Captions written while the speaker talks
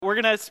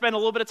we're going to spend a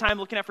little bit of time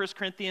looking at 1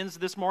 Corinthians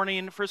this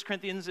morning. 1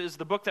 Corinthians is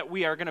the book that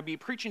we are going to be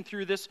preaching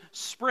through this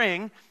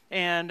spring,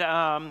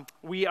 and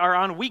we are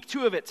on week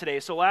 2 of it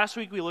today. So last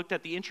week we looked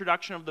at the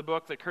introduction of the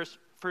book, the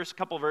first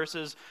couple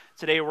verses.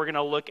 Today we're going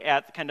to look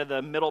at kind of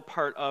the middle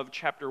part of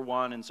chapter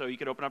 1, and so you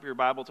could open up your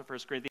Bible to 1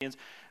 Corinthians.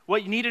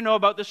 What you need to know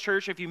about this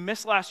church, if you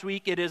missed last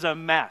week, it is a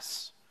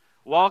mess.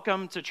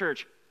 Welcome to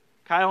church.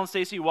 Kyle and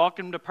Stacy,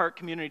 welcome to Park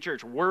Community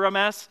Church. We're a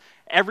mess.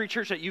 Every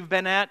church that you've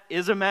been at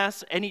is a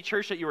mess. Any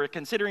church that you were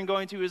considering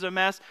going to is a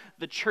mess.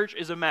 The church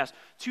is a mess.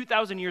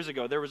 2,000 years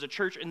ago, there was a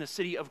church in the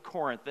city of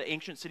Corinth, the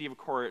ancient city of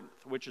Corinth,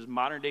 which is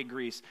modern-day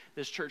Greece.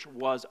 This church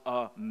was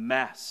a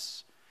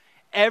mess.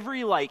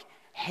 Every,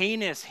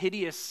 heinous,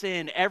 hideous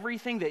sin,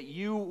 everything that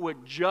you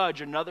would judge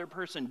another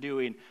person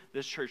doing,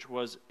 this church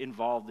was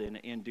involved in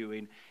and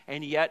doing.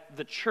 And yet,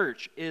 the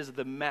church is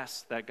the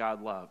mess that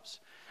God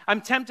loves. I'm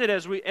tempted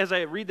as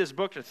I read this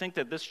book to think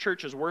that this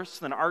church is worse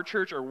than our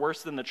church or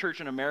worse than the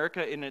church in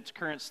America in its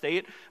current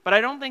state, but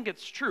I don't think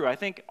it's true. I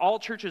think all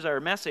churches are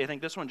messy. I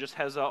think this one just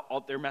has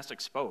all their mess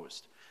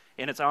exposed,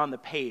 and it's on the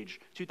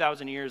page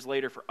 2,000 years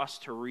later for us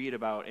to read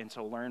about and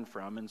to learn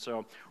from. And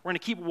so we're going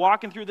to keep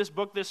walking through this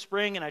book this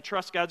spring, and I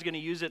trust God's going to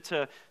use it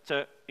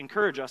to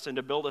encourage us and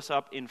to build us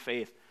up in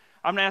faith.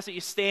 I'm going to ask that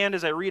you stand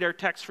as I read our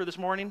text for this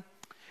morning.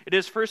 It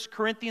is 1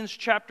 Corinthians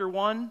chapter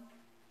 1.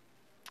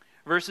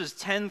 Verses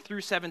 10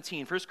 through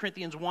 17. 1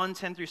 Corinthians 1,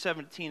 10 through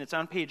 17. It's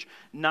on page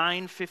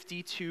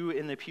 952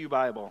 in the Pew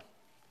Bible.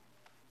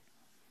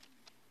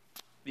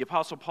 The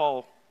Apostle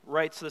Paul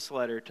writes this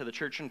letter to the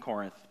church in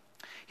Corinth.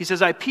 He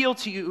says, I appeal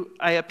to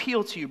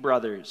you,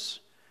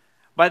 brothers,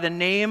 by the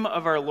name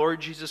of our Lord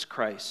Jesus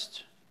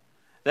Christ,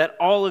 that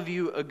all of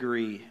you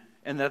agree,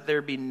 and that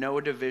there be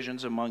no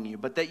divisions among you,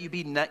 but that you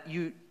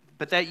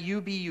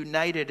be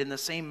united in the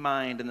same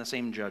mind and the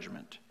same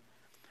judgment.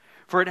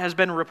 For it has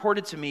been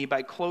reported to me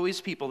by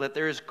Chloe's people that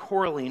there is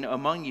quarreling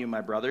among you,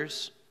 my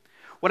brothers.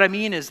 What I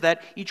mean is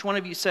that each one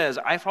of you says,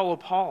 I follow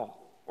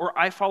Paul, or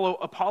I follow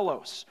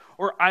Apollos,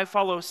 or I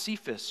follow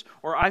Cephas,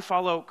 or I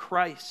follow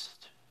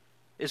Christ.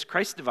 Is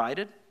Christ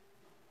divided?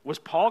 Was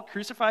Paul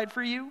crucified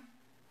for you?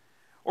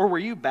 Or were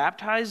you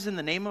baptized in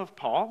the name of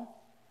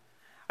Paul?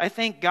 I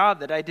thank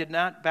God that I did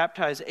not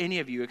baptize any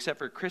of you except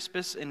for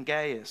Crispus and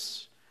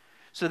Gaius,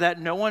 so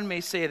that no one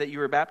may say that you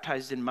were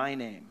baptized in my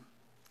name.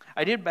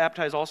 I did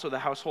baptize also the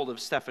household of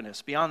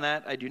Stephanas. Beyond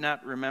that, I do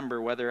not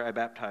remember whether I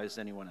baptized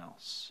anyone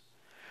else.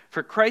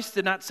 For Christ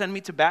did not send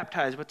me to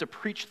baptize, but to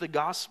preach the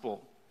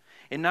gospel,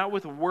 and not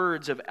with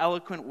words of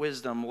eloquent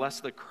wisdom,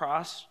 lest the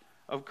cross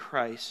of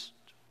Christ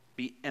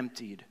be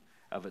emptied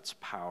of its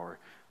power.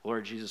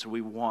 Lord Jesus,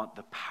 we want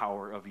the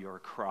power of your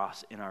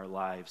cross in our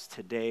lives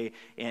today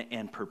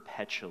and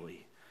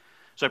perpetually.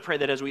 So I pray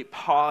that as we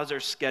pause our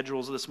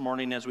schedules this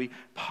morning, as we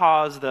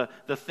pause the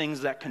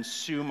things that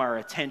consume our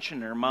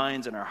attention, our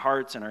minds, and our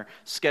hearts, and our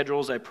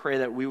schedules, I pray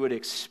that we would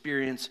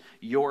experience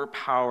your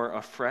power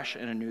afresh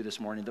and anew this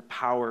morning, the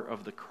power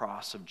of the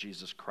cross of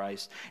Jesus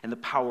Christ, and the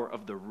power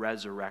of the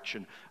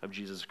resurrection of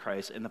Jesus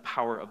Christ, and the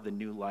power of the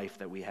new life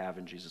that we have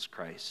in Jesus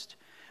Christ.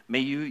 May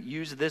you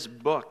use this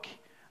book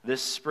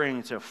this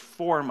spring to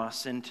form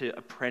us into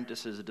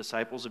apprentices,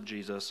 disciples of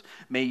Jesus.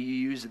 May you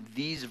use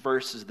these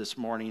verses this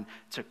morning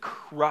to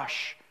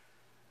crush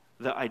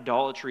the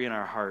idolatry in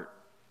our heart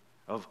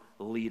of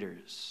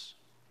leaders.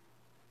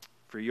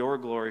 For your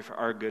glory, for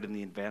our good, and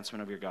the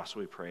advancement of your gospel,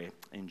 we pray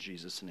in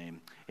Jesus'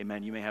 name.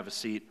 Amen. You may have a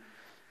seat.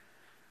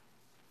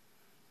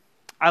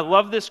 I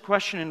love this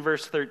question in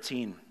verse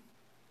 13.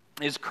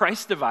 Is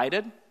Christ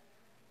divided?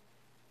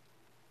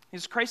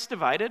 Is Christ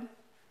divided?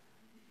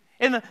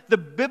 And the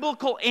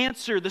biblical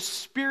answer, the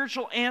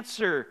spiritual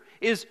answer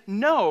is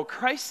no,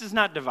 Christ is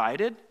not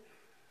divided.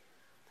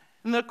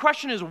 And the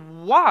question is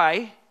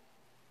why?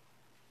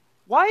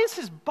 Why is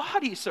his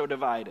body so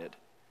divided?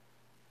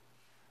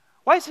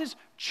 Why is his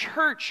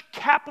church,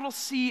 capital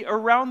C,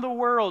 around the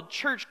world,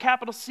 church,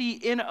 capital C,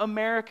 in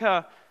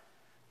America,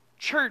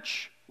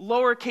 church,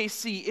 lowercase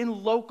c,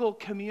 in local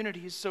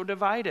communities so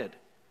divided?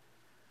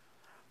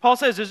 Paul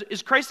says,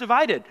 is Christ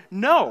divided?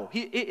 No.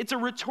 It's a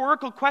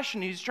rhetorical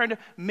question. He's trying to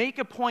make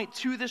a point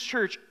to this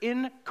church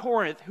in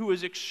Corinth who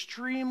is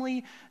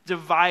extremely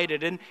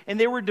divided. And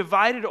they were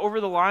divided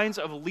over the lines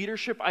of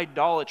leadership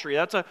idolatry.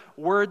 That's a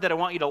word that I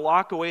want you to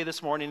lock away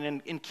this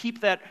morning and keep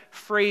that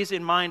phrase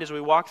in mind as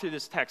we walk through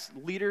this text.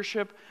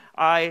 Leadership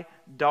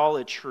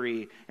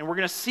idolatry. And we're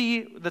going to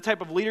see the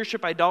type of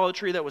leadership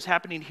idolatry that was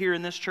happening here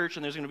in this church,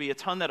 and there's going to be a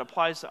ton that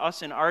applies to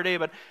us in our day.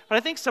 But I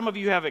think some of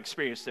you have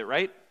experienced it,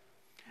 right?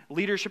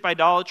 Leadership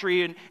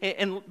idolatry,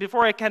 and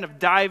before I kind of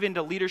dive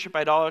into leadership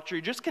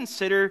idolatry, just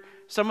consider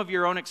some of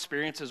your own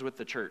experiences with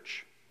the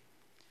church.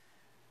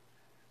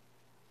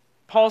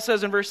 Paul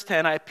says in verse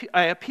 10,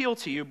 I appeal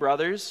to you,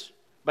 brothers,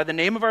 by the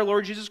name of our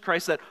Lord Jesus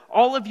Christ, that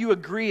all of you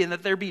agree and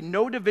that there be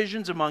no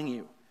divisions among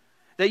you,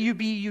 that you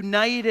be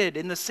united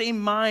in the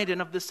same mind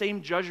and of the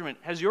same judgment.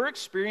 Has your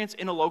experience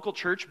in a local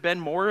church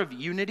been more of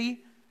unity,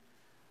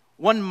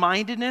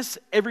 one-mindedness,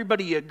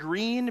 everybody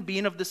agreeing,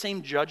 being of the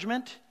same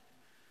judgment?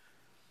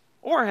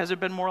 Or has it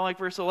been more like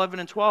verse 11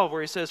 and 12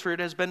 where he says, "For it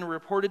has been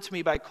reported to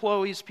me by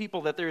Chloe's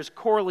people that there is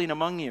quarreling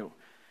among you.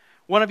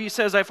 One of you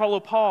says, I follow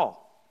Paul.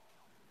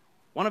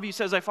 One of you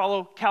says, I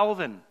follow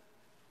Calvin.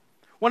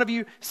 One of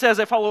you says,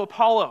 I follow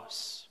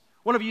Apollos.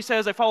 One of you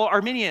says, I follow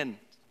Arminian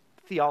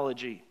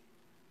theology.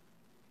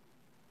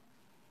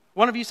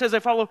 One of you says, I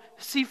follow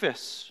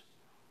Cephas.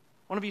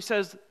 One of you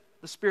says,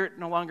 the Spirit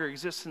no longer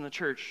exists in the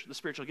church. The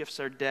spiritual gifts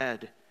are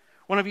dead.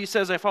 One of you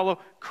says, I follow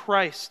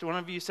Christ. One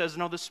of you says,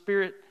 no, the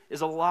Spirit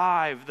is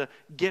alive. The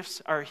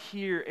gifts are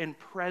here and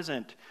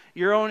present.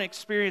 Your own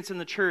experience in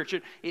the church,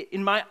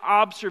 in my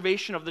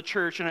observation of the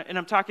church, and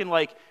I'm talking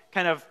like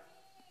kind of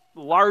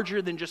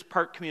larger than just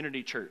Park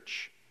Community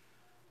Church.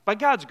 By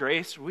God's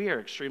grace, we are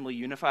extremely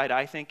unified,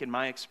 I think, in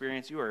my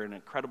experience. You are an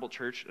incredible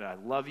church, and I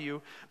love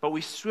you. But we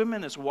swim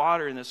in this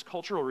water, in this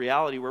cultural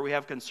reality where we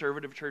have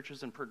conservative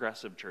churches and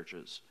progressive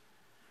churches.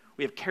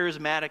 We have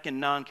charismatic and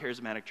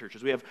non-charismatic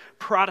churches. We have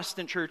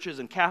Protestant churches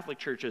and Catholic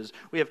churches.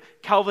 We have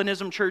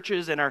Calvinism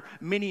churches and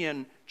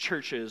Arminian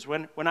churches.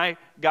 When I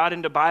got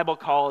into Bible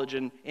college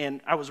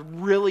and I was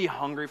really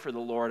hungry for the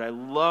Lord, I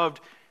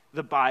loved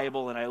the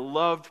Bible and I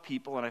loved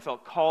people and I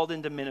felt called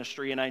into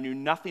ministry, and I knew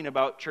nothing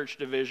about church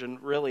division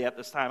really at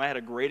this time. I had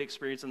a great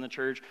experience in the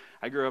church.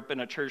 I grew up in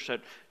a church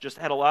that just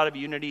had a lot of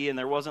unity, and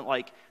there wasn't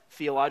like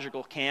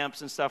theological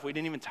camps and stuff. We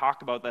didn't even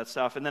talk about that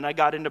stuff. And then I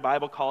got into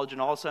Bible college,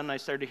 and all of a sudden I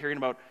started hearing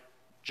about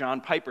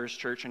John Piper's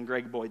church and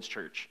Greg Boyd's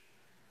church.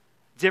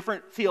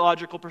 Different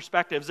theological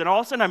perspectives. And all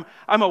of a sudden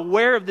I'm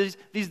aware of these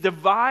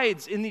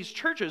divides in these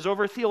churches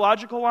over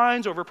theological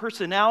lines, over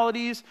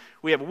personalities.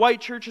 We have white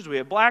churches, we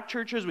have black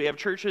churches, we have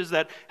churches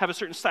that have a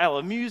certain style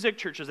of music,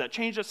 churches that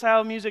change the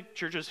style of music,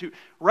 churches who,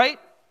 right?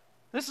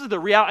 This is the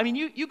reality. I mean,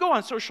 you go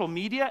on social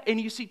media and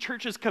you see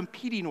churches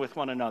competing with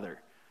one another.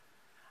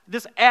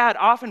 This ad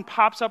often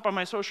pops up on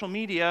my social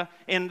media,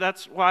 and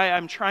that's why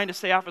I'm trying to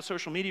stay off of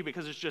social media,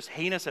 because it's just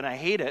heinous and I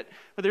hate it.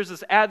 But there's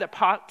this ad that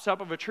pops up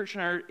of a church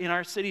in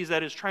our cities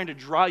that is trying to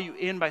draw you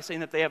in by saying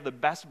that they have the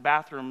best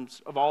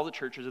bathrooms of all the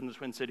churches in the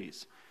Twin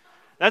Cities.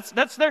 That's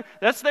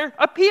their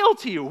appeal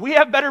to you. We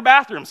have better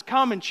bathrooms.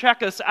 Come and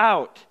check us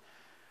out.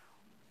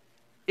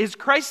 Is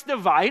Christ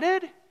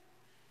divided?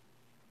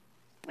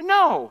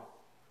 No.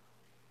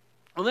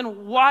 Well,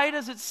 then why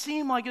does it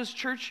seem like his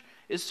church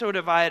is so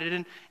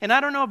divided? And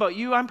I don't know about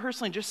you, I'm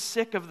personally just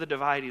sick of the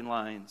dividing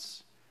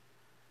lines.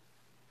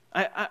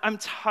 I'm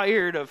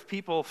tired of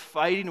people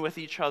fighting with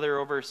each other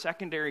over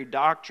secondary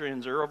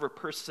doctrines or over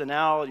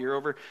personality or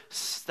over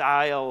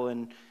style,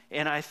 and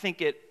I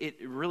think it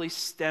really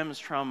stems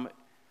from,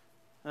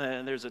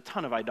 there's a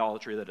ton of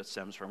idolatry that it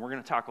stems from. We're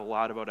going to talk a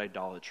lot about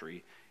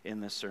idolatry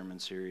in this sermon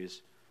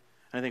series.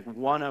 And I think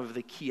one of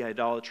the key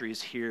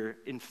idolatries here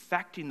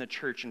infecting the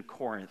church in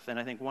Corinth, and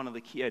I think one of the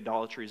key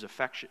idolatries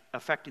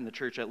affecting the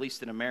church, at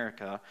least in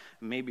America,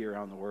 maybe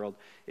around the world,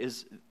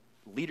 is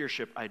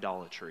leadership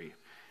idolatry.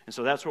 And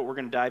so that's what we're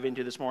going to dive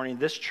into this morning.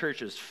 This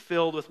church is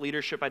filled with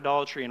leadership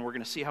idolatry, and we're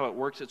going to see how it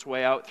works its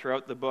way out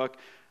throughout the book.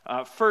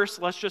 First,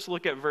 let's just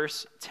look at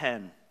verse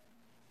 10.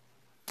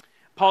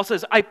 Paul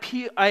says,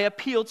 I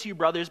appeal to you,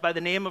 brothers, by the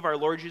name of our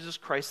Lord Jesus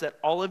Christ, that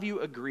all of you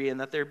agree and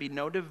that there be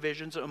no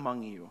divisions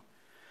among you,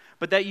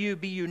 but that you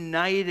be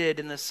united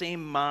in the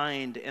same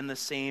mind and the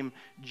same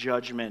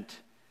judgment.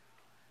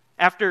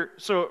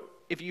 So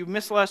if you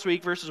missed last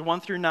week, verses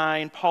 1 through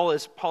 9, Paul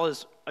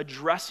is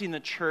addressing the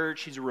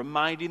church. He's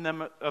reminding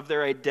them of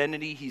their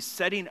identity. He's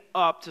setting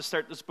up to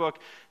start this book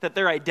that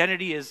their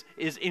identity is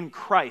in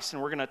Christ.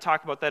 And we're going to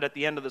talk about that at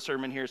the end of the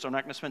sermon here, so I'm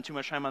not going to spend too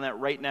much time on that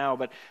right now.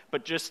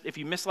 But just if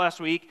you missed last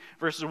week,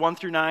 verses 1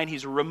 through 9,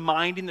 he's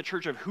reminding the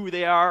church of who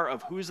they are,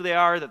 of whose they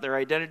are, that their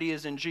identity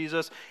is in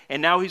Jesus.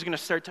 And now he's going to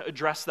start to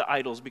address the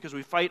idols, because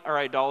we fight our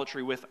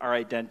idolatry with our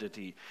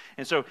identity.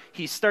 And so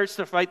he starts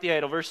to fight the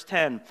idol. Verse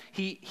 10,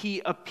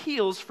 he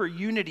appeals for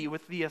unity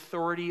with the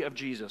authority of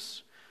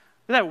Jesus.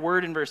 That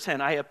word in verse 10,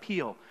 I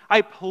appeal.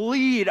 I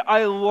plead,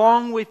 I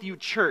long with you,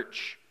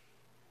 church.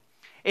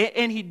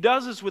 And he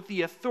does this with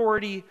the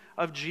authority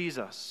of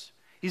Jesus.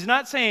 He's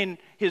not saying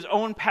his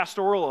own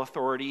pastoral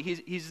authority.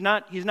 He's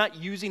not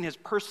using his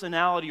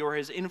personality or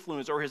his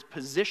influence or his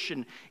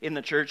position in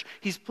the church.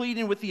 He's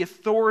pleading with the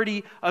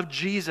authority of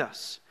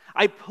Jesus.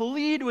 I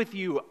plead with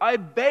you, I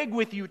beg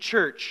with you,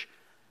 church,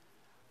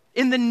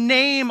 in the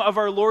name of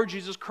our Lord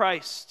Jesus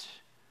Christ.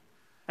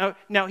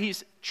 Now,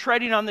 he's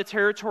treading on the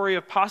territory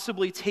of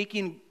possibly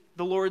taking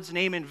the Lord's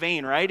name in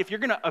vain, right? If you're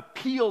going to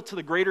appeal to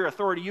the greater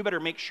authority, you better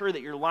make sure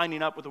that you're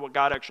lining up with what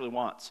God actually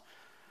wants.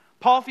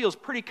 Paul feels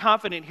pretty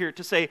confident here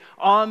to say,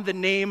 on the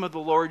name of the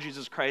Lord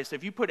Jesus Christ.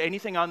 If you put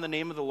anything on the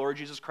name of the Lord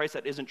Jesus Christ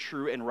that isn't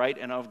true and right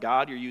and of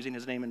God, you're using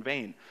his name in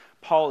vain.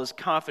 Paul is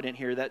confident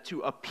here that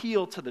to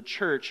appeal to the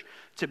church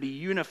to be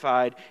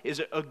unified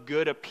is a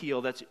good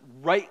appeal that's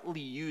rightly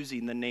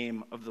using the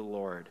name of the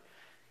Lord.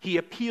 He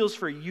appeals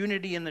for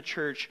unity in the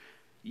church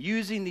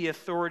using the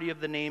authority of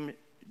the name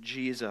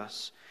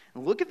Jesus.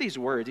 And look at these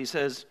words. He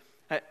says,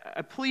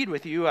 I plead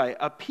with you, I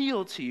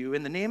appeal to you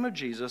in the name of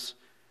Jesus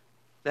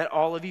that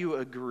all of you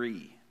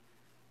agree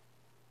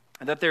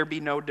and that there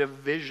be no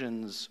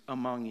divisions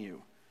among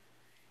you.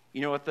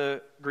 You know what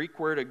the Greek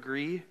word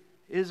agree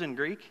is in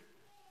Greek?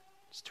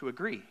 It's to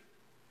agree.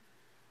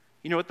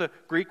 You know what the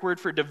Greek word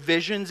for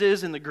divisions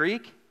is in the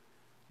Greek?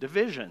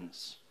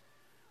 Divisions.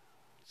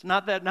 It's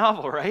not that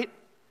novel, right?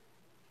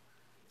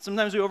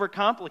 Sometimes we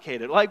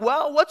overcomplicate it. Like,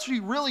 well, what's he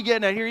really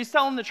getting at here? He's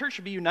telling the church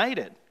to be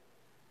united.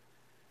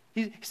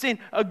 He's saying,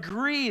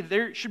 agree.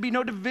 There should be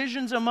no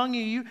divisions among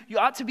you. You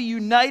ought to be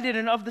united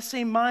and of the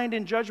same mind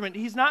and judgment.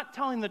 He's not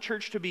telling the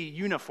church to be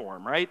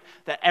uniform, right?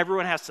 That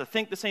everyone has to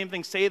think the same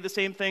thing, say the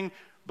same thing,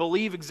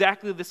 believe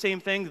exactly the same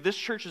thing. This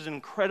church is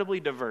incredibly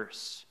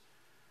diverse.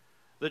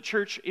 The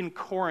church in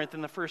Corinth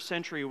in the first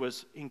century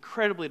was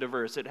incredibly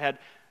diverse. It had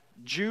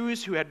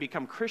Jews who had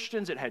become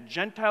Christians. It had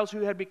Gentiles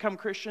who had become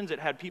Christians. It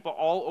had people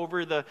all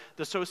over the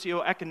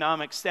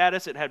socioeconomic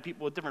status. It had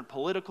people with different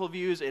political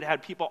views. It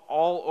had people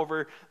all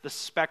over the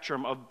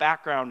spectrum of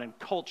background and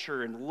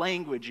culture and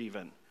language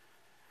even.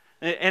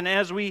 And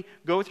as we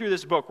go through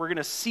this book, we're going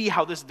to see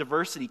how this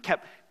diversity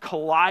kept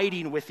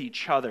colliding with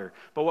each other.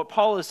 But what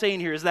Paul is saying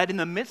here is that in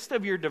the midst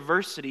of your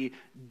diversity,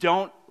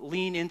 don't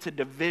lean into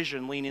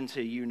division, lean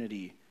into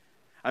unity.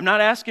 I'm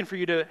not asking for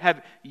you to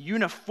have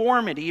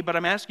uniformity, but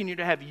I'm asking you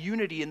to have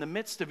unity in the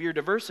midst of your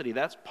diversity.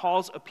 That's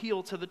Paul's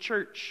appeal to the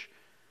church.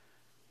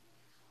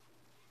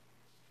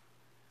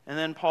 And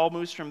then Paul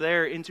moves from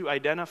there into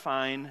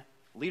identifying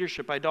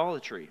leadership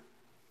idolatry.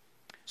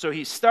 So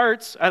he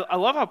starts, I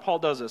love how Paul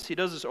does this. He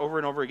does this over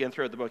and over again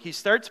throughout the book. He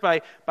starts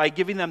by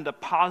giving them the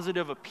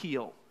positive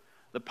appeal,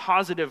 the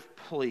positive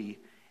plea,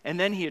 and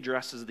then he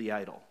addresses the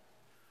idol.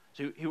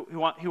 So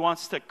he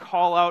wants to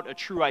call out a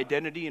true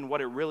identity and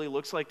what it really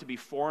looks like to be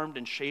formed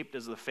and shaped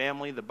as the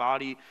family, the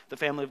body, the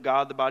family of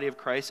God, the body of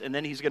Christ. And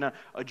then he's going to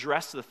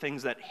address the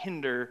things that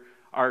hinder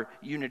our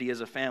unity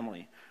as a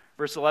family.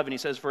 Verse 11, he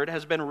says, "For it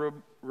has been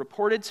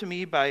reported to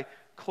me by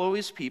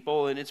Chloe's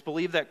people," and it's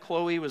believed that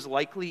Chloe was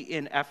likely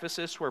in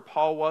Ephesus where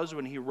Paul was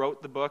when he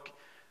wrote the book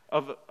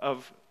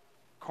of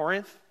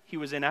Corinth. He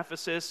was in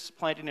Ephesus,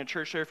 planting a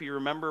church there. If you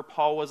remember,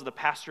 Paul was the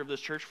pastor of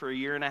this church for a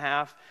year and a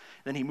half.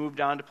 Then he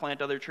moved on to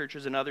plant other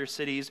churches in other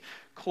cities.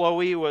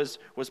 Chloe was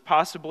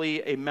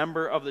possibly a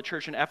member of the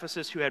church in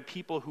Ephesus who had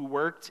people who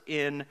worked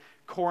in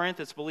Corinth.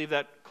 It's believed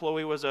that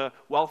Chloe was a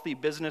wealthy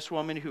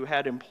businesswoman who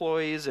had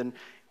employees. And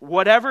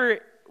whatever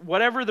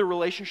the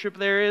relationship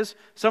there is,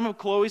 some of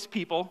Chloe's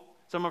people,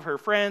 some of her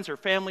friends, her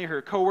family,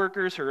 her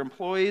coworkers, her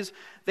employees,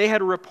 they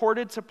had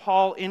reported to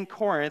Paul in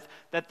Corinth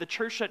that the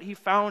church that he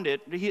founded,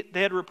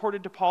 they had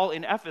reported to Paul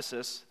in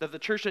Ephesus that the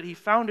church that he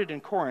founded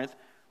in Corinth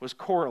was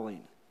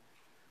quarreling.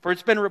 "For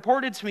it's been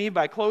reported to me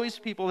by Chloe's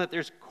people that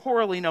there's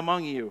quarreling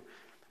among you,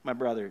 my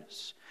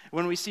brothers."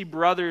 When we see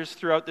brothers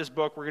throughout this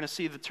book, we're going to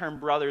see the term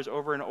brothers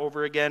over and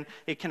over again.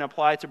 It can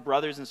apply to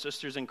brothers and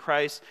sisters in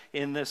Christ.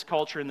 In this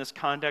culture, in this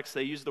context,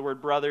 they use the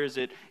word brothers.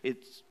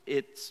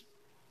 It's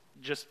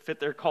just fit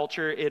their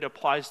culture. It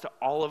applies to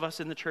all of us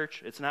in the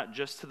church. It's not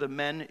just to the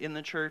men in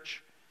the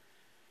church.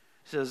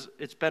 It says,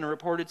 "It's been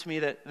reported to me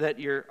that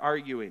you're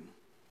arguing."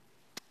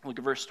 Look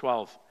at verse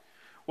 12.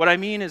 "What I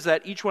mean is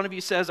that each one of you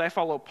says, 'I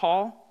follow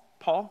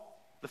Paul,'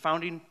 the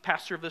founding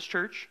pastor of this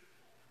church,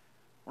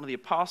 one of the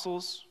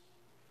apostles."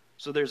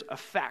 So there's a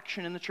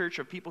faction in the church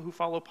of people who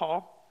follow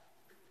Paul.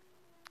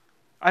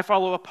 "I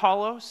follow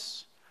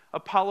Apollos."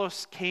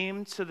 Apollos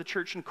came to the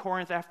church in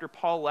Corinth after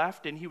Paul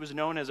left, and he was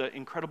known as an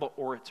incredible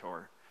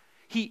orator.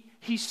 He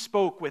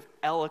spoke with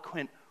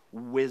eloquent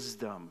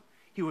wisdom.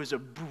 He was a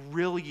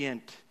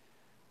brilliant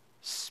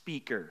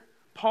speaker.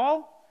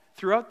 Paul,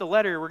 throughout the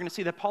letter, we're going to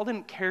see that Paul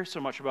didn't care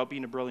so much about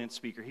being a brilliant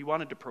speaker. He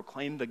wanted to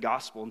proclaim the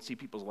gospel and see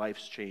people's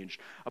lives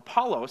changed.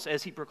 Apollos,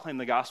 as he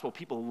proclaimed the gospel,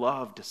 people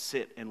loved to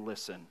sit and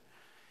listen.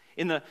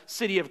 In the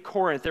city of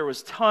Corinth, there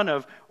was a ton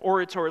of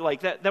oratory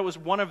like that. That was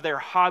one of their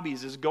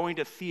hobbies, is going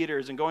to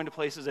theaters and going to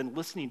places and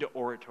listening to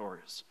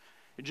orators.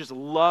 They just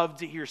loved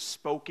to hear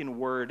spoken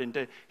word and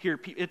to hear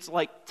people. It's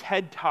like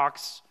TED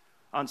Talks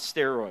on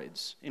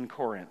steroids in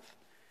Corinth.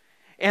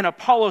 And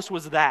Apollos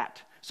was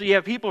that. So you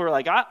have people who are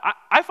like,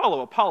 I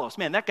follow Apollos.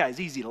 Man, that guy's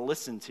easy to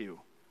listen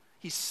to.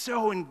 He's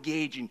so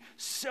engaging,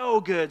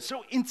 so good,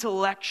 so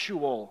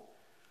intellectual.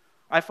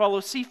 "I follow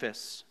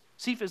Cephas."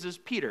 Cephas is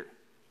Peter.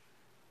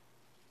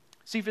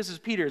 Cephas is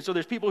Peter. So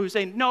there's people who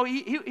say, no,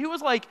 he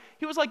was like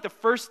the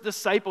first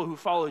disciple who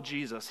followed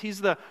Jesus.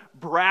 He's the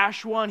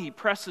brash one. He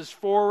presses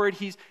forward.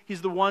 He's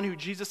the one who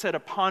Jesus said,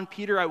 "Upon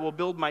Peter I will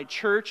build my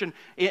church." And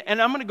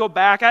I'm going to go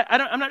back.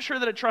 I'm not sure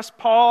that I trust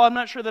Paul. I'm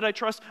not sure that I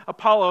trust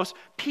Apollos.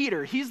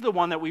 Peter, he's the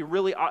one that we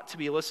really ought to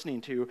be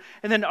listening to.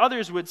 And then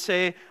others would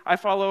say, "I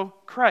follow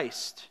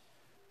Christ."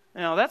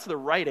 Now that's the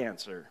right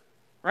answer,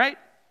 right?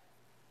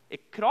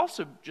 It could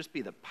also just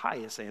be the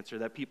pious answer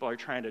that people are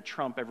trying to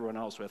trump everyone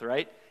else with,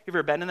 right? You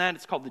ever been in that?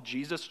 It's called the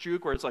Jesus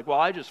juke, where it's like, well,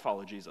 I just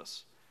follow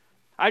Jesus.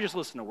 I just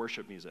listen to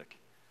worship music.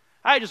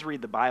 I just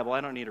read the Bible.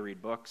 I don't need to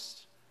read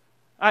books.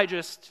 I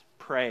just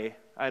pray.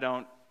 I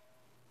don't,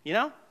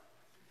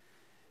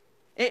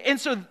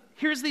 And so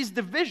here's these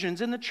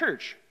divisions in the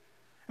church.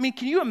 I mean,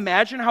 can you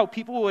imagine how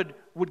people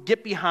would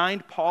get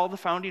behind Paul, the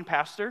founding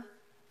pastor?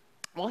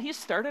 Well, he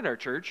started our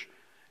church.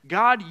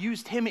 God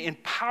used him in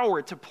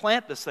power to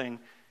plant this thing.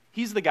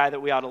 He's the guy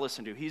that we ought to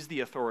listen to. He's the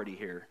authority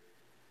here.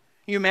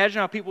 Can you imagine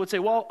how people would say,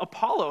 well,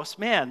 Apollos,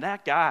 man,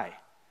 that guy.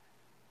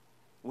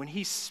 When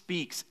he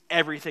speaks,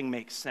 everything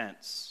makes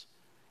sense.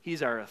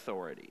 He's our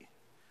authority.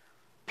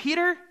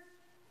 Peter,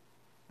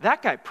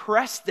 that guy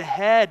pressed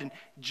ahead, and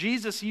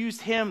Jesus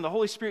used him, the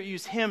Holy Spirit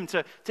used him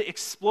to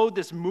explode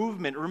this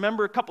movement.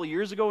 Remember a couple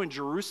years ago in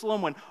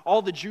Jerusalem when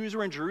all the Jews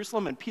were in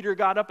Jerusalem and Peter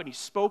got up and he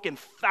spoke and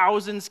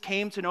thousands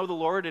came to know the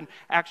Lord in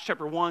Acts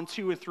chapter 1,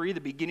 2, and 3, the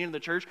beginning of the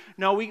church?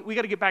 No, we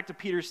got to get back to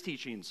Peter's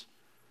teachings.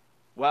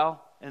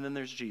 Well, and then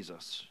there's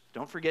Jesus.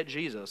 Don't forget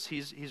Jesus.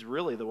 He's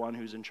really the one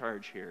who's in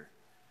charge here.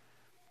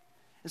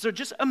 And so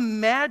just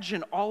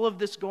imagine all of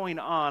this going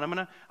on.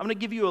 I'm gonna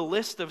give you a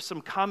list of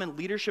some common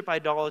leadership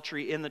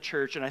idolatry in the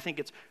church, and I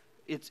think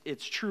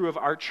it's true of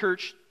our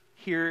church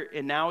here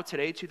and now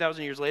today,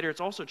 2,000 years later. It's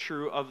also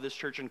true of this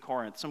church in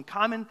Corinth. Some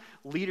common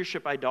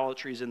leadership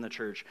idolatries in the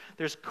church.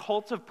 There's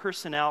cult of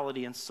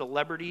personality and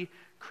celebrity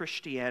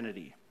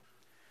Christianity.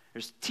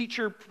 There's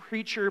teacher,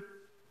 preacher,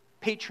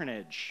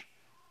 patronage,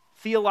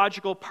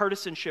 theological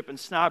partisanship and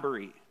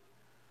snobbery.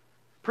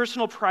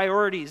 Personal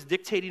priorities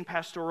dictating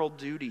pastoral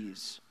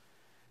duties,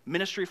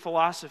 ministry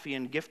philosophy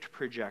and gift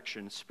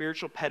projection,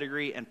 spiritual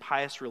pedigree and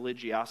pious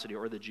religiosity,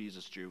 or the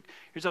Jesus juke.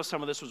 Here's how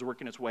some of this was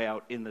working its way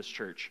out in this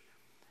church.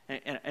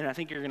 And I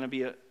think you're going to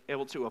be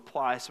able to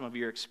apply some of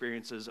your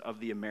experiences of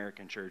the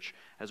American church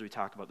as we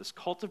talk about this.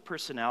 Cult of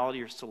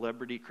personality or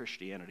celebrity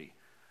Christianity.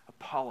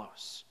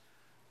 Apollos,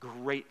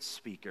 great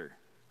speaker,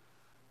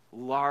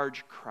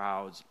 large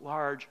crowds,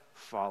 large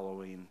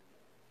following.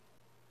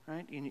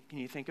 Right? Can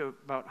you think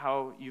about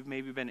how you've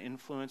maybe been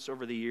influenced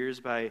over the years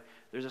by,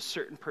 there's a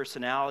certain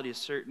personality, a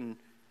certain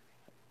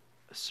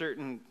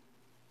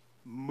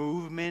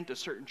movement, a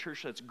certain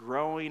church that's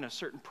growing, a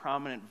certain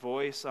prominent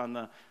voice on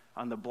the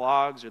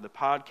blogs or the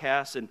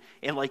podcasts,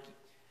 and like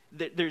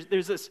there's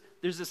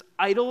this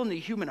idol in the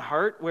human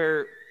heart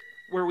where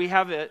we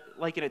have an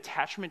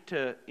attachment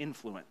to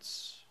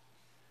influence.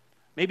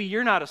 Maybe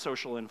you're not a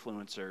social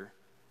influencer,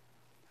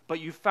 but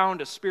you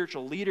found a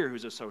spiritual leader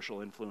who's a social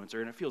influencer,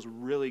 and it feels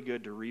really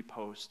good to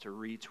repost, to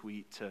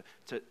retweet,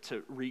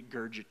 to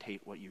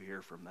regurgitate what you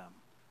hear from them.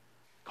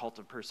 Cult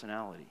of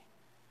personality.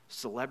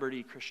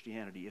 Celebrity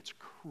Christianity. It's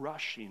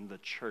crushing the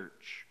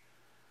church.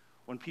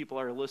 When people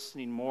are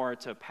listening more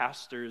to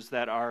pastors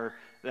that are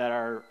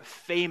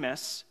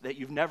famous, that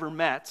you've never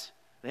met,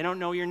 they don't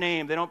know your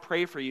name, they don't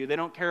pray for you, they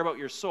don't care about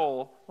your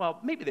soul. Well,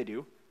 maybe they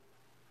do.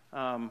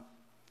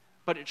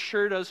 But it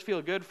sure does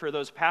feel good for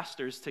those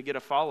pastors to get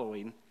a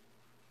following.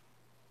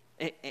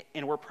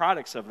 And we're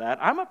products of that.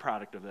 I'm a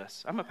product of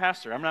this. I'm a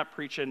pastor. I'm not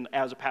preaching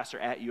as a pastor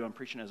at you. I'm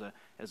preaching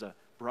as a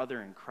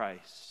brother in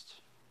Christ.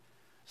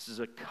 This is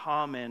a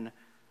common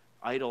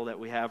idol that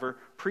we have. Or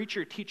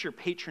preacher, teacher,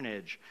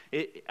 patronage.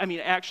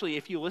 Actually,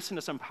 if you listen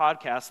to some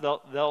podcasts,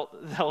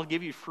 they'll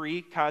give you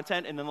free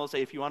content, and then they'll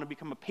say, if you want to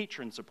become a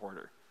patron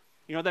supporter.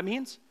 You know what that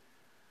means?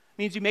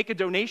 It means you make a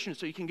donation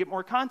so you can get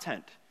more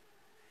content.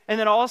 And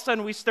then all of a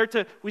sudden we start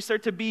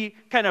to be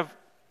kind of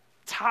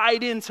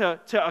tied into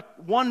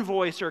one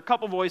voice or a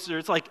couple voices.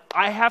 It's like,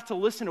 I have to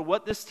listen to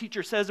what this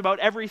teacher says about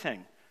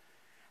everything.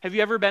 Have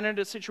you ever been in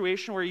a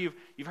situation where you've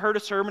heard a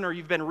sermon or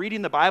you've been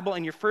reading the Bible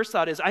and your first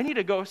thought is, I need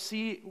to go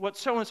see what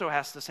so-and-so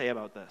has to say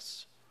about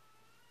this?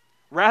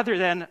 Rather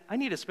than, I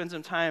need to spend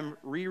some time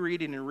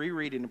rereading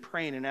and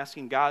praying and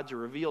asking God to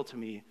reveal to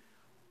me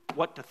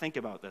what to think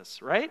about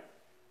this, right?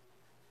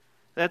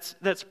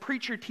 That's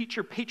preacher,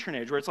 teacher,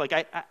 patronage, where it's like,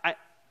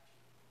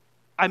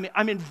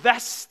 I'm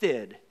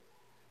invested.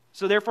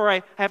 So therefore,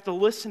 I have to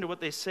listen to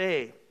what they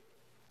say.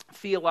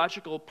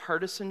 Theological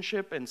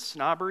partisanship and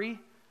snobbery.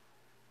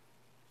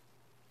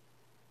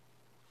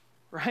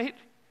 Right?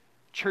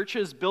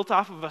 Churches built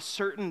off of a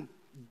certain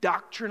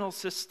doctrinal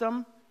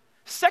system.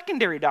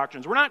 Secondary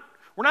doctrines. We're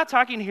not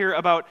talking here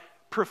about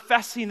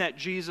professing that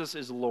Jesus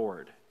is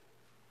Lord.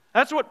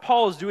 That's what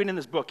Paul is doing in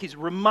this book. He's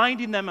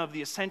reminding them of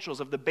the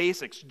essentials, of the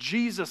basics.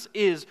 Jesus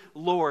is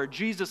Lord.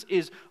 Jesus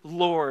is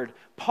Lord.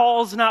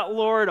 Paul's not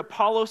Lord.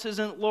 Apollos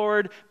isn't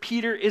Lord.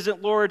 Peter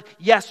isn't Lord.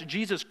 Yes,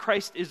 Jesus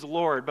Christ is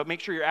Lord, but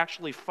make sure you're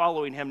actually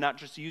following him, not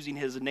just using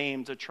his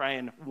name to try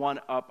and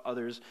one-up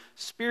others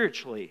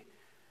spiritually.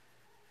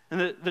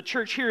 And the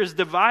church here is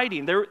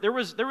dividing. There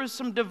was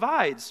some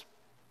divides.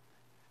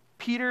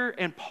 Peter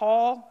and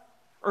Paul,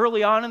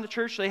 early on in the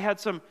church, they had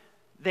some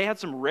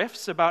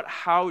riffs about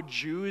how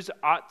Jews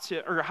ought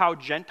to, or how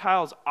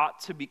Gentiles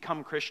ought to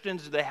become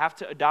Christians. Do they have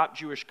to adopt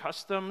Jewish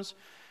customs?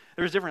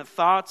 There's different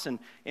thoughts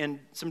and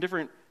some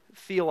different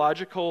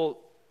theological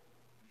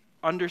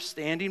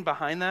understanding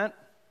behind that.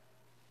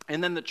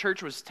 And then the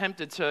church was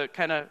tempted to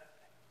kind of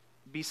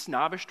be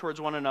snobbish towards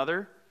one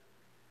another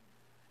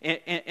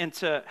and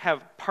to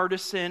have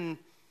partisan,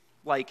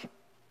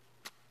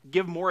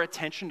 give more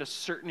attention to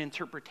certain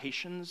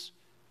interpretations,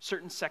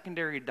 certain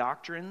secondary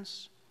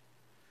doctrines.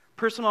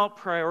 Personal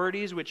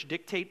priorities which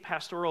dictate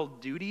pastoral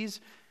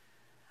duties.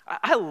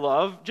 I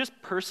love, just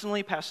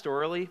personally,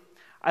 pastorally,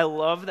 I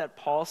love that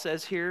Paul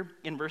says here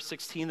in verse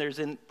 16, there's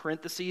in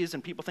parentheses,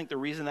 and people think the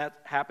reason that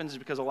happens is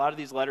because a lot of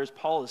these letters,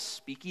 Paul is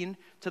speaking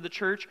to the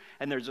church,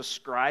 and there's a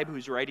scribe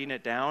who's writing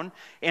it down.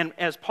 And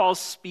as Paul's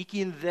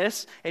speaking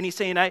this, and he's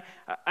saying,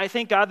 I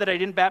thank God that I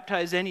didn't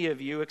baptize any of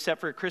you except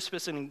for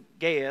Crispus and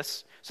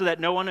Gaius, so that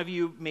no one of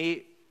you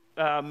may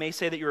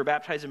say that you were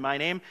baptized in my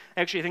name.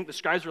 Actually, I think the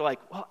scribes were like,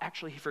 well,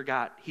 actually, he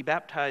forgot. He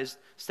baptized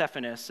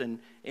Stephanas and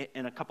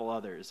a couple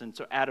others, and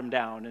so add them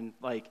down, and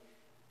like,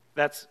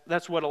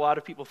 That's what a lot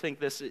of people think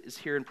this is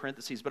here in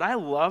parentheses. But I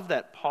love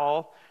that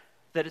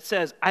that it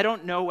says, I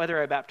don't know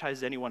whether I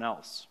baptized anyone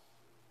else.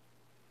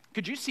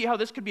 Could you see how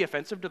this could be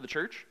offensive to the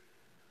church?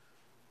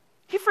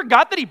 He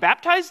forgot that he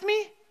baptized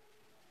me?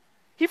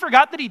 He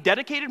forgot that he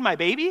dedicated my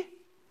baby?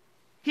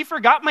 He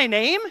forgot my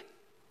name?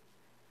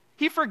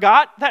 He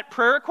forgot that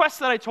prayer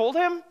request that I told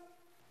him?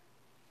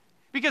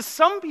 Because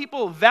some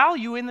people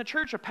value in the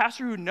church a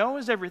pastor who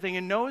knows everything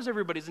and knows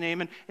everybody's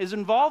name and is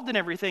involved in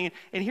everything.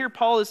 And here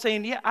Paul is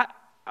saying, yeah,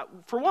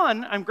 for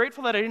one, I'm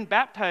grateful that I didn't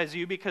baptize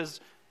you, because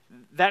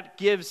that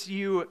gives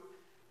you,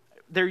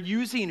 they're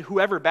using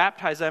whoever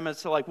baptized them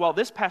as to like, well,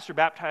 this pastor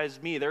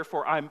baptized me,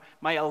 therefore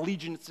my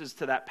allegiance is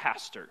to that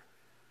pastor.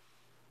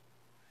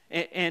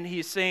 And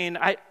he's saying,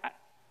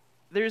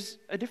 there's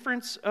a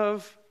difference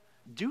of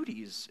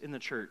duties in the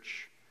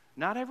church.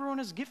 Not everyone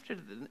is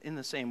gifted in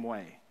the same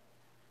way.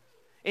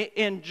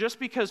 And just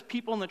because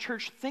people in the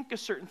church think a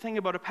certain thing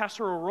about a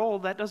pastoral role,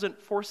 that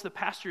doesn't force the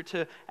pastor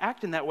to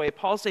act in that way.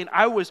 Paul's saying,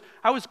 I was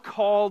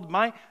called,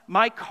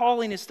 my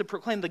calling is to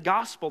proclaim the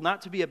gospel,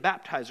 not to be a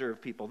baptizer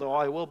of people. Though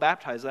I will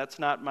baptize, that's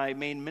not my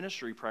main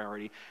ministry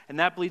priority. And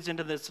that bleeds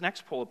into this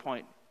next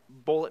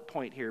bullet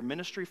point here,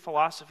 ministry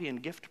philosophy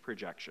and gift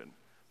projection.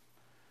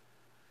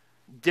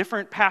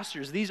 Different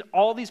pastors,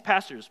 all these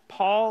pastors,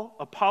 Paul,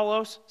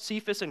 Apollos,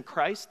 Cephas, and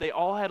Christ, they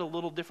all had a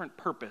little different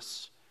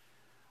purpose.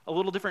 A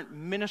little different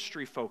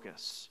ministry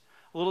focus,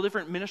 a little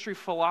different ministry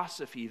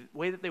philosophy, the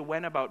way that they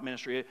went about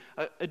ministry,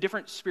 a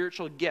different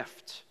spiritual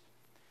gift.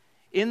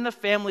 In the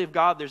family of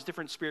God, there's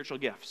different spiritual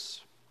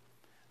gifts.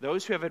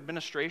 Those who have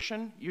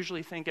administration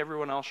usually think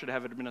everyone else should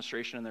have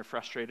administration, and they're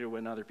frustrated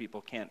when other people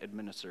can't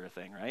administer a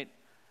thing, right?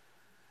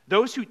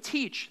 Those who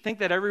teach think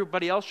that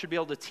everybody else should be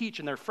able to teach,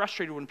 and they're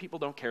frustrated when people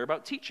don't care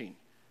about teaching.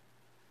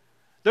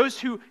 Those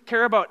who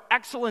care about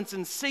excellence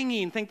in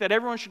singing think that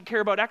everyone should care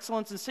about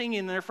excellence in singing,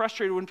 and they're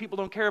frustrated when people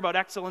don't care about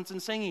excellence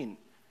in singing.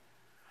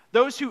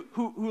 Those who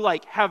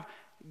like have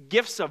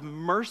gifts of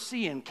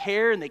mercy and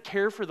care, and they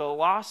care for the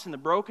lost and the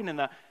broken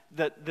and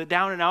the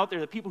down and out, they're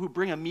the people who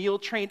bring a meal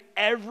train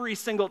every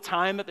single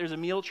time that there's a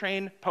meal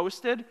train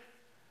posted.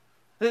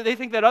 They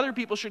think that other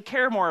people should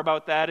care more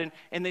about that,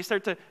 and they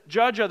start to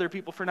judge other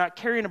people for not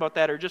caring about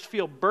that, or just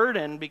feel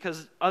burdened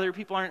because other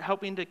people aren't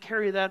helping to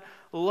carry that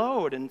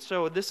load. And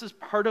so this is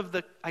part of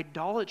the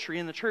idolatry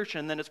in the church,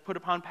 and then it's put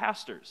upon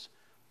pastors.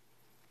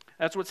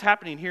 That's what's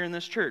happening here in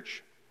this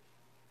church.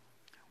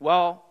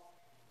 Well,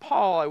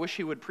 Paul, I wish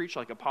he would preach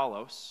like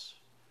Apollos.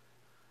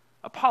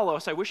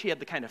 Apollos, I wish he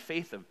had the kind of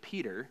faith of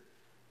Peter.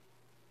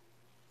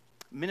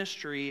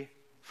 Ministry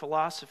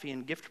philosophy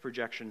and gift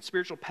projection,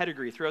 spiritual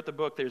pedigree. Throughout the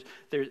book,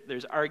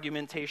 there's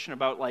argumentation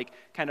about like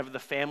kind of the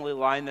family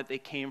line that they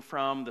came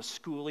from, the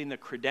schooling, the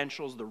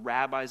credentials, the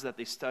rabbis that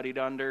they studied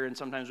under, and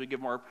sometimes we give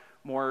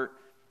more,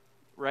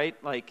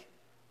 right? Like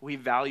we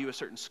value a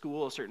certain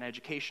school, a certain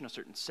education, a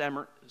certain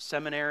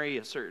seminary,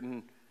 a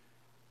certain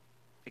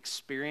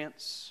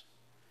experience.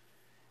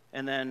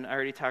 And then I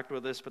already talked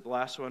about this, but the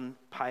last one,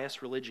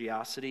 pious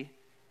religiosity.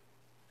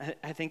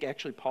 I think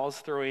actually Paul's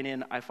throwing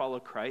in, I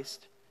follow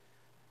Christ.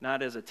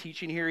 Not as a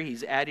teaching here,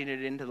 he's adding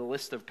it into the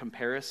list of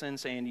comparison,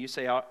 saying, you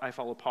say, I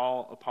follow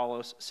Paul,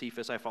 Apollos,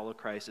 Cephas, I follow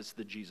Christ. It's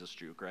the Jesus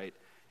juke, right?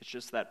 It's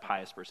just that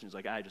pious person who's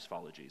like, I just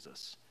follow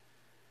Jesus.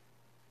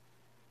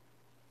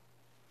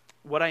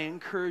 What I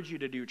encourage you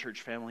to do,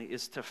 church family,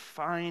 is to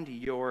find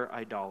your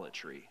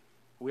idolatry.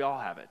 We all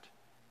have it.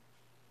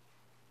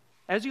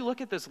 As you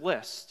look at this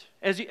list,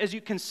 as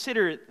you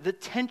consider the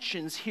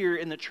tensions here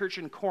in the church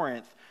in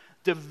Corinth,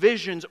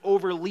 divisions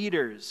over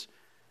leaders,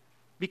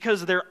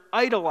 because they're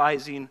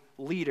idolizing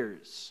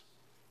leaders.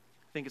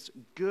 I think it's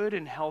good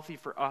and healthy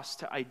for us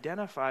to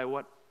identify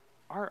what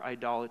our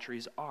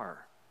idolatries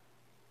are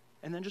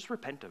and then just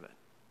repent of it.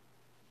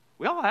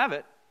 We all have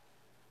it.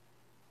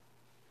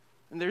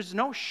 And there's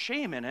no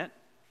shame in it.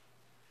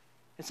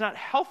 It's not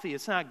healthy,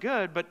 it's not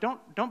good, but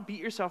don't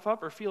beat yourself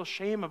up or feel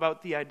shame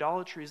about the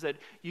idolatries that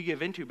you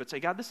give into, but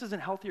say, God, this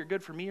isn't healthy or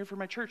good for me or for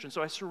my church, and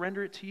so I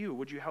surrender it to you.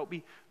 Would you help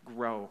me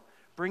grow?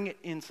 Bring it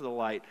into the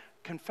light.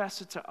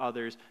 Confess it to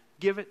others.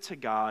 Give it to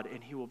God,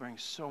 and he will bring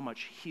so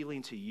much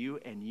healing to you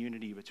and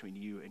unity between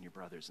you and your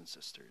brothers and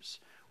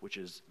sisters, which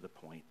is the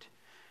point.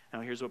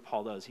 Now, here's what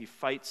Paul does. He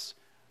fights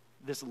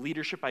this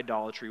leadership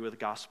idolatry with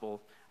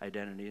gospel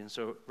identity. And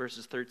so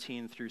verses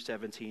 13 through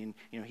 17,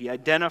 he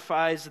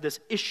identifies this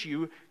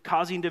issue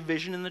causing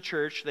division in the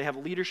church. They have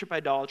leadership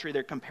idolatry.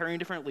 They're comparing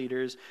different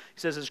leaders. He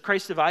says, is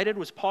Christ divided?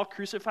 Was Paul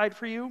crucified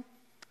for you?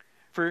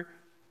 For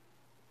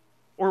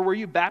Or were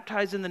you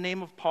baptized in the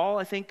name of Paul?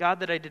 I thank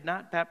God that I did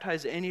not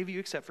baptize any of you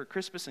except for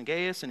Crispus and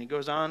Gaius. And he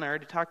goes on, I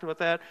already talked about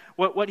that.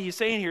 What he's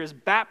saying here is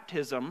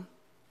baptism,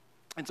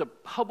 it's a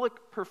public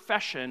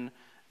profession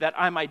that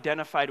I'm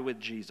identified with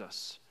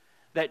Jesus.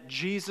 That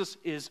Jesus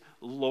is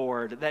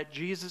Lord, that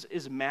Jesus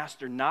is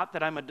Master, not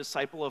that I'm a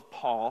disciple of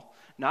Paul,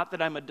 not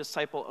that I'm a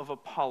disciple of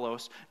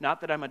Apollos,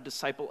 not that I'm a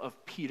disciple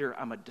of Peter,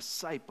 I'm a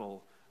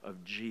disciple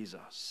of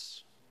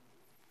Jesus.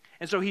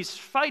 And so he's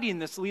fighting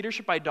this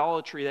leadership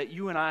idolatry that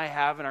you and I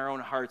have in our own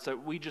hearts,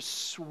 that we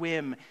just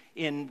swim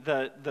in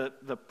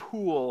the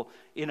pool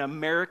in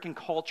American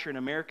culture, in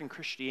American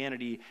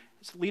Christianity.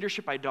 This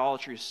leadership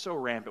idolatry is so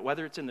rampant,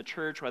 whether it's in the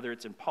church, whether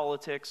it's in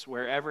politics,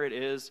 wherever it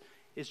is,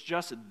 it's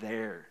just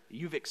there.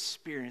 You've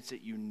experienced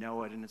it, you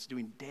know it, and it's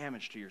doing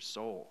damage to your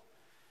soul.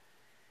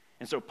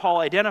 And so Paul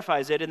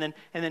identifies it, and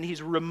then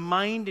he's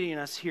reminding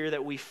us here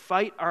that we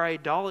fight our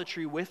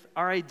idolatry with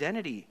our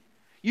identity.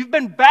 You've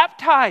been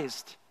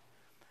baptized.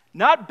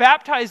 Not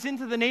baptized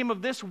into the name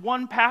of this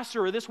one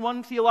pastor or this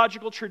one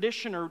theological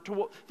tradition or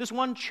to this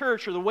one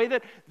church or the way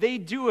that they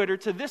do it or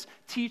to this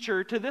teacher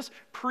or to this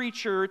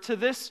preacher or to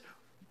this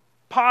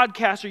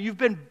podcaster. You've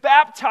been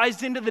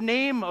baptized into the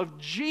name of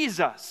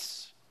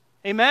Jesus.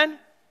 Amen?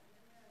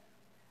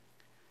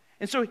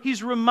 And so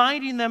he's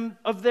reminding them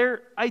of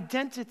their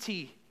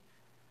identity,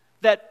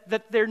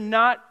 that they're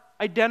not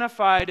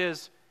identified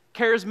as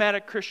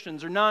charismatic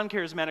Christians or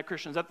non-charismatic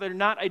Christians, that they're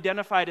not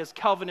identified as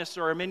Calvinists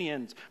or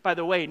Arminians. By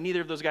the way,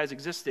 neither of those guys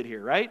existed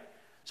here, right?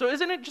 So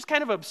isn't it just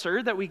kind of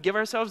absurd that we give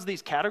ourselves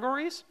these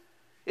categories?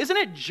 Isn't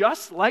it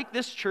just like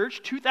this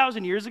church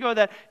 2,000 years ago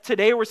that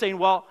today we're saying,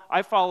 well,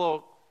 I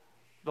follow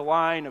the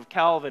line of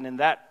Calvin and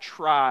that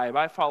tribe.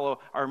 I follow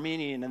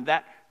Arminian and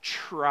that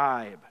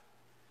tribe.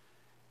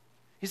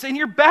 He's saying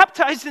you're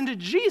baptized into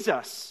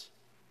Jesus.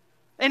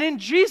 And in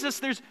Jesus,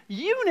 there's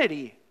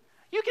unity.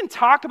 You can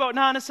talk about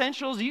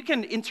non-essentials, you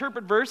can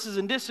interpret verses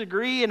and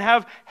disagree and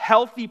have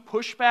healthy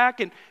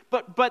pushback,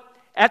 but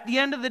at the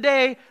end of the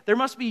day, there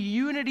must be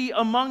unity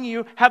among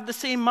you. Have the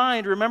same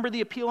mind. Remember the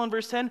appeal in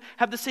verse 10?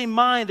 Have the same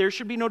mind. There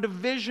should be no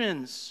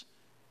divisions.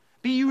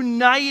 Be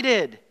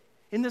united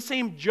in the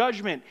same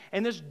judgment.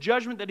 And this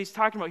judgment that he's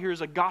talking about here is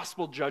a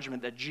gospel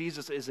judgment that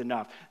Jesus is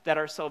enough, that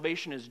our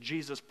salvation is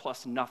Jesus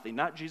plus nothing,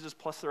 not Jesus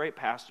plus the right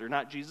pastor,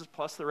 not Jesus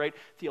plus the right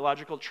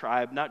theological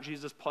tribe, not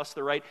Jesus plus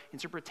the right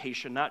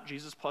interpretation, not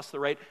Jesus plus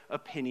the right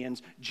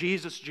opinions.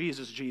 Jesus,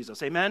 Jesus,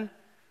 Jesus. Amen?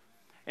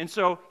 And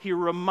so he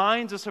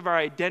reminds us of our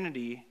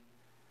identity.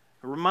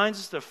 He reminds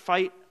us to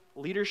fight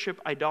leadership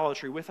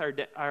idolatry with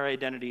our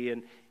identity,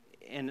 and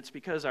it's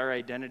because our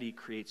identity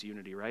creates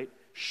unity, right?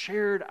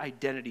 Shared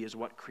identity is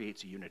what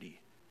creates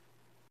unity.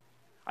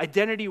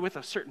 Identity with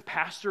a certain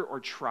pastor or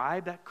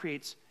tribe, that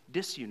creates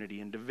disunity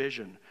and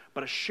division.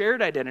 But a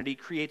shared identity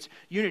creates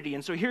unity.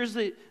 And so here's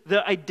the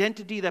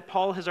identity that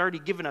Paul has already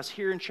given us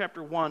here in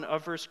chapter 1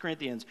 of 1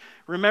 Corinthians.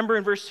 Remember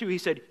in verse 2, he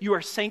said, you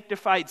are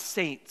sanctified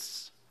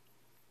saints.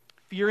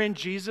 If you're in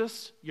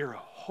Jesus, you're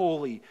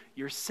holy,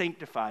 you're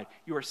sanctified,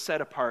 you are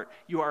set apart,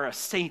 you are a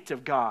saint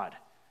of God.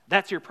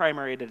 That's your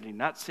primary identity,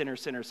 not sinner,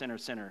 sinner, sinner,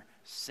 sinner,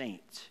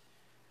 saint.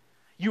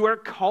 You are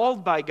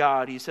called by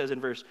God, he says in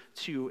verse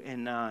 2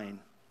 and 9.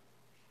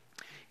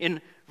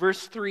 In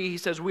verse 3, he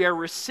says, we are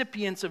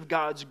recipients of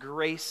God's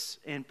grace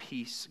and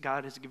peace.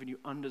 God has given you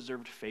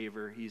undeserved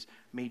favor. He's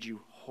made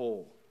you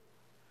whole.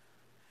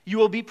 You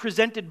will be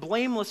presented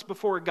blameless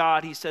before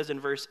God, he says in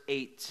verse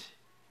 8.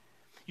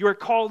 You are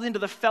called into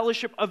the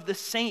fellowship of the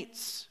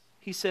saints,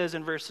 he says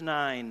in verse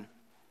 9.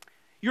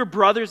 You're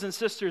brothers and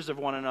sisters of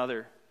one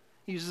another.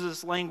 He uses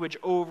this language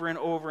over and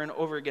over and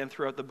over again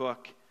throughout the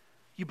book.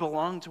 You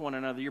belong to one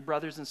another. You're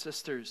brothers and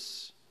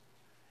sisters.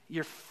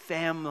 Your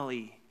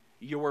family,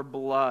 your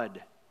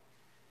blood.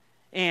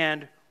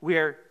 And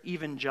we're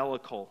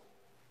evangelical.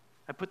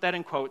 I put that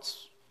in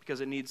quotes because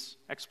it needs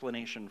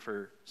explanation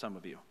for some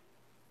of you.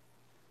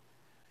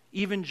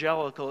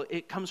 Evangelical,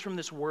 it comes from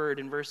this word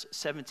in verse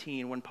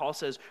 17 when Paul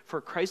says, for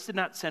Christ did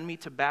not send me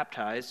to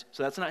baptize,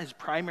 so that's not his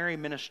primary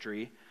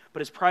ministry, but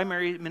his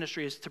primary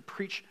ministry is to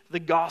preach the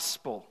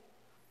gospel.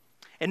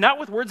 And not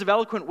with words of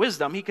eloquent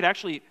wisdom. He could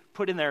actually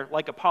put in there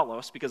like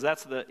Apollos, because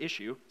that's the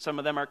issue. Some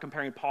of them are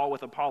comparing Paul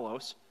with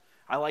Apollos.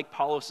 I like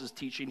Apollos'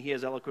 teaching. He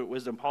has eloquent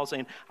wisdom. Paul's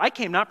saying, I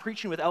came not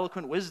preaching with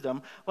eloquent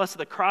wisdom, lest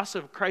the cross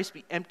of Christ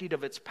be emptied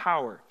of its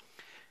power.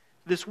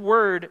 This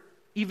word,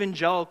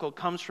 evangelical,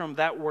 comes from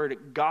that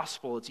word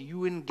gospel. It's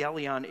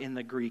euangelion in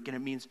the Greek, and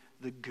it means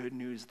the good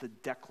news, the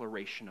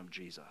declaration of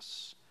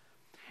Jesus.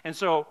 And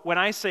so when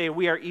I say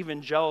we are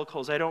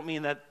evangelicals, I don't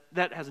mean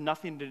that has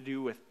nothing to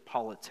do with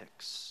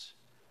politics.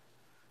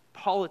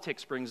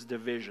 Politics brings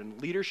division.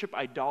 Leadership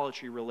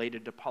idolatry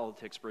related to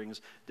politics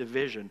brings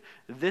division.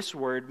 This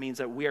word means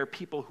that we are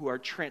people who are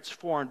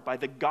transformed by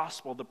the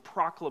gospel, the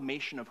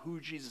proclamation of who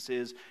Jesus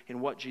is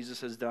and what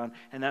Jesus has done.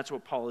 And that's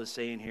what Paul is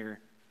saying here.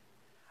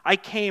 I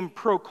came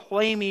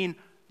proclaiming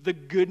the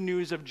good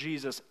news of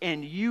Jesus,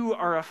 and you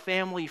are a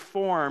family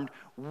formed.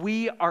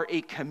 We are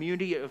a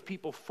community of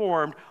people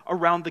formed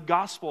around the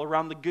gospel,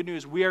 around the good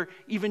news. We are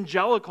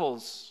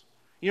evangelicals.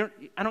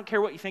 I don't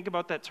care what you think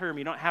about that term.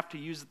 You don't have to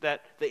use the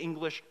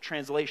English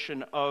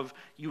translation of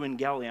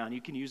euangelion.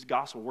 You can use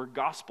gospel. We're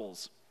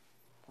gospels.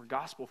 We're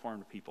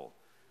gospel-formed people.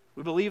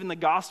 We believe in the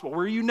gospel.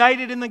 We're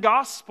united in the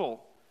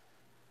gospel.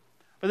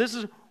 But this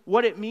is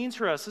what it means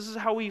for us. This is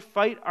how we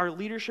fight our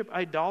leadership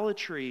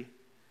idolatry,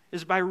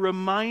 is by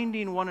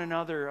reminding one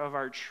another of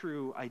our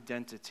true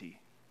identity.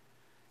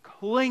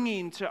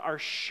 Clinging to our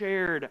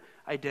shared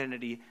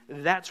identity.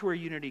 That's where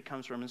unity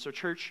comes from. And so,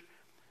 church,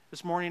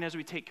 this morning as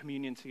we take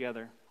communion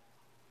together,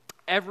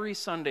 every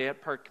Sunday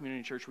at Park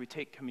Community Church we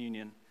take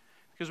communion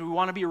because we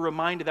want to be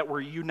reminded that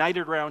we're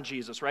united around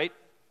Jesus, right?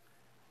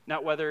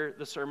 Not whether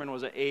the sermon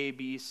was an A,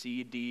 B,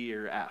 C, D,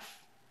 or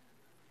F.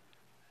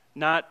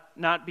 Not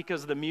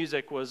because the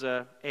music was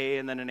a A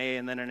and then an A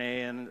and then an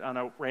A, and on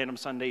a random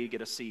Sunday you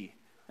get a C.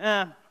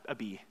 A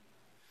B.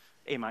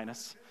 A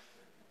minus.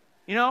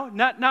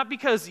 Not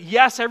because,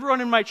 yes,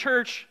 everyone in my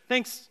church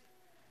thinks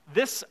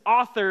this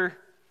author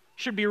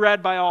should be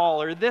read by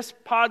all, or this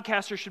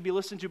podcaster should be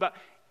listened to, but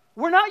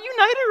we're not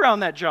united around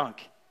that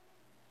junk.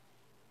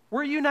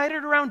 We're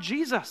united around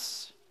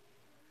Jesus,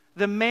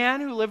 the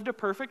man who lived a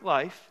perfect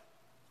life,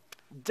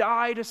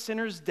 died a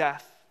sinner's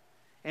death,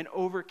 and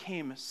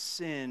overcame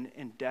sin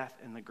and death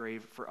and the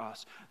grave for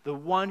us. The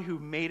one who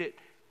made it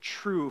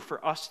true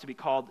for us to be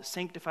called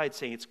sanctified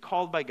saints,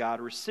 called by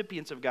God,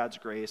 recipients of God's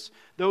grace,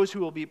 those who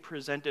will be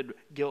presented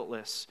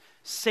guiltless,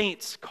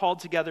 saints called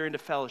together into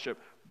fellowship,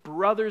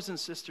 brothers and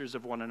sisters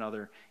of one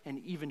another, and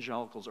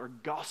evangelicals or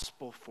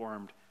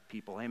gospel-formed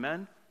people.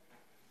 Amen?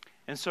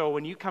 And so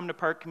when you come to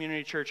Park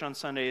Community Church on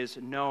Sundays,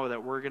 know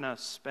that we're going to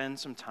spend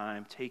some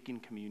time taking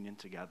communion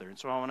together. And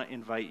so I want to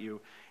invite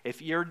you,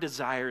 if your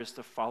desire is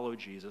to follow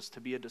Jesus,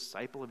 to be a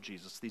disciple of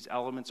Jesus, these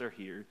elements are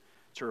here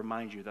to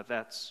remind you that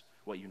that's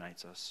what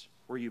unites us.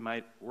 We're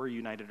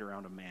united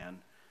around a man.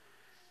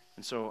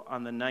 And so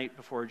on the night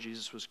before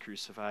Jesus was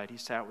crucified, he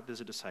sat with his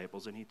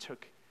disciples and he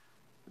took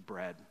the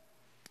bread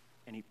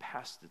and he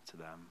passed it to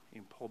them.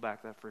 He pulled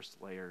back that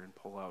first layer and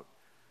pull out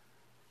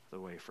the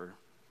wafer.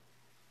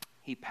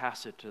 He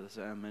passed it to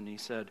them and he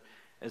said,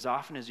 as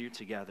often as you're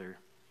together,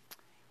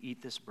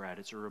 eat this bread.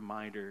 It's a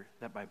reminder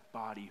that my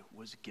body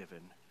was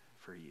given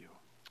for you.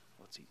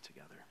 Let's eat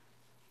together.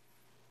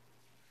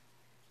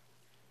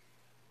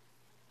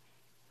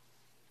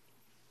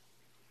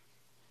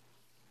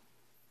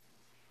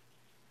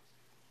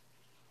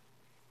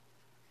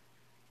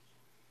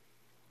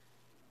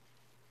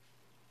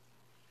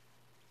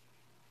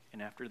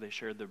 And after they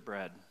shared the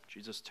bread,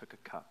 Jesus took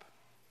a cup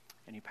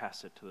and he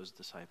passed it to those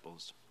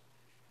disciples.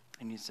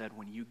 And he said,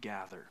 when you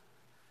gather,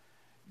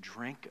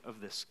 drink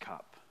of this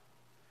cup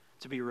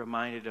to be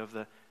reminded of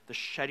the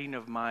shedding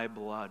of my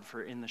blood.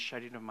 For in the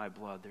shedding of my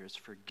blood, there is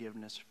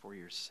forgiveness for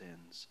your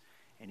sins.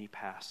 And he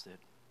passed it.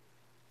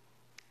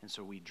 And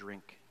so we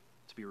drink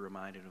to be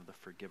reminded of the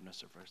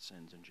forgiveness of our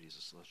sins in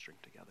Jesus. Let's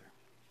drink together.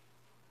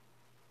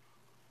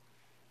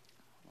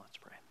 Let's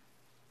pray.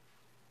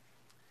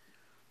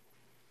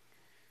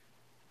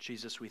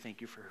 Jesus, we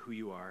thank you for who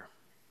you are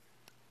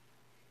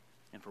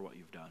and for what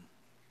you've done.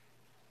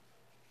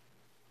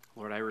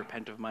 Lord, I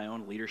repent of my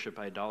own leadership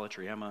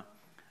idolatry. I'm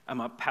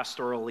a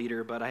pastoral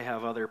leader, but I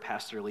have other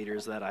pastor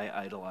leaders that I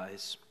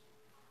idolize.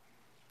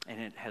 And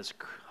it has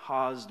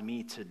caused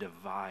me to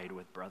divide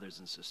with brothers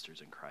and sisters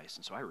in Christ.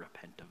 And so I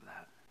repent of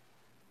that.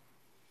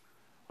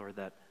 Lord,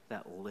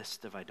 that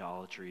list of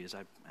idolatries,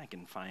 I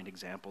can find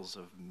examples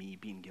of me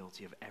being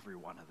guilty of every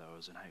one of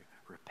those, and I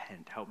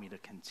repent. Help me to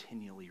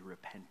continually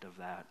repent of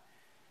that.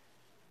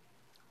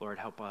 Lord,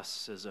 help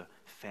us as a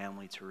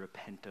family to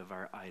repent of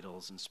our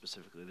idols, and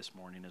specifically this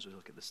morning as we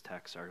look at this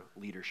text, our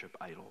leadership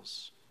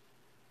idols.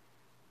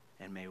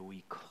 And may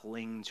we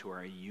cling to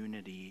our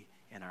unity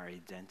and our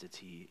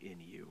identity in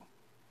you.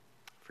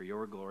 For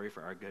your glory,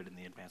 for our good, and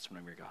the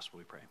advancement of your gospel,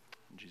 we pray.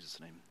 In Jesus'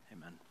 name,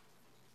 amen.